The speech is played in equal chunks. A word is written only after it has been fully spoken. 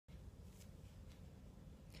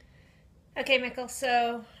Okay, Michael,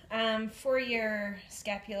 so for your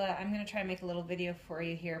scapula, I'm going to try and make a little video for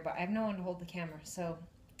you here, but I have no one to hold the camera, so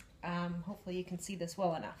hopefully you can see this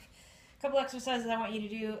well enough. A couple exercises I want you to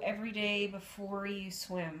do every day before you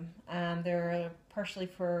swim. They're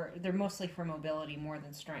mostly for mobility more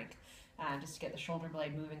than strength, just to get the shoulder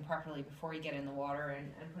blade moving properly before you get in the water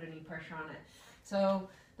and put any pressure on it. So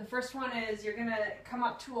the first one is you're going to come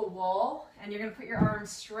up to a wall and you're going to put your arms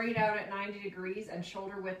straight out at 90 degrees and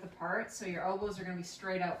shoulder width apart. So your elbows are going to be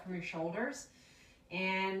straight out from your shoulders.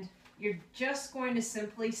 And you're just going to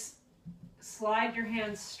simply slide your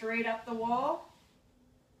hands straight up the wall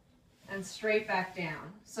and straight back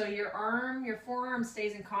down. So your forearm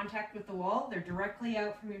stays in contact with the wall. They're directly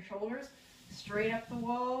out from your shoulders, straight up the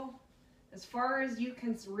wall, as far as you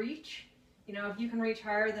can reach. You know, if you can reach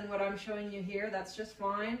higher than what I'm showing you here, that's just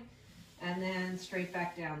fine. And then straight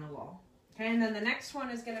back down the wall. Okay, and then the next one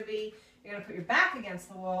is going to be, you're going to put your back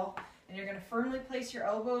against the wall, and you're going to firmly place your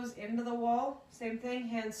elbows into the wall. Same thing,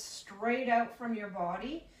 hands straight out from your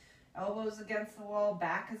body. Elbows against the wall,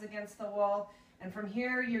 back is against the wall. And from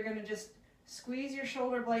here, you're going to just squeeze your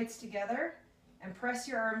shoulder blades together and press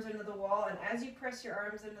your arms into the wall. And as you press your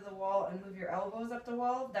arms into the wall and move your elbows up the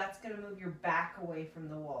wall, that's going to move your back away from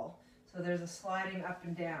the wall. So there's a sliding up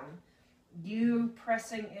and down. You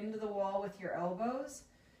pressing into the wall with your elbows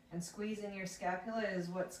and squeezing your scapula is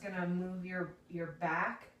what's going to move your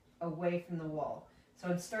back away from the wall. So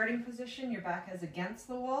in starting position, your back is against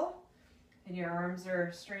the wall and your arms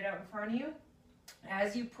are straight out in front of you.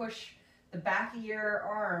 As you push the back of your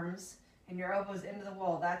arms and your elbows into the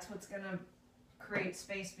wall, that's what's going to create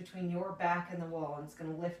space between your back and the wall, and it's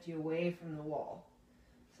going to lift you away from the wall.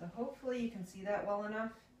 So hopefully you can see that well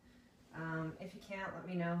enough. If you can't, let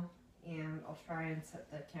me know, and I'll try and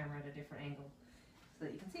set the camera at a different angle so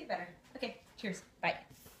that you can see it better. Okay, cheers. Bye.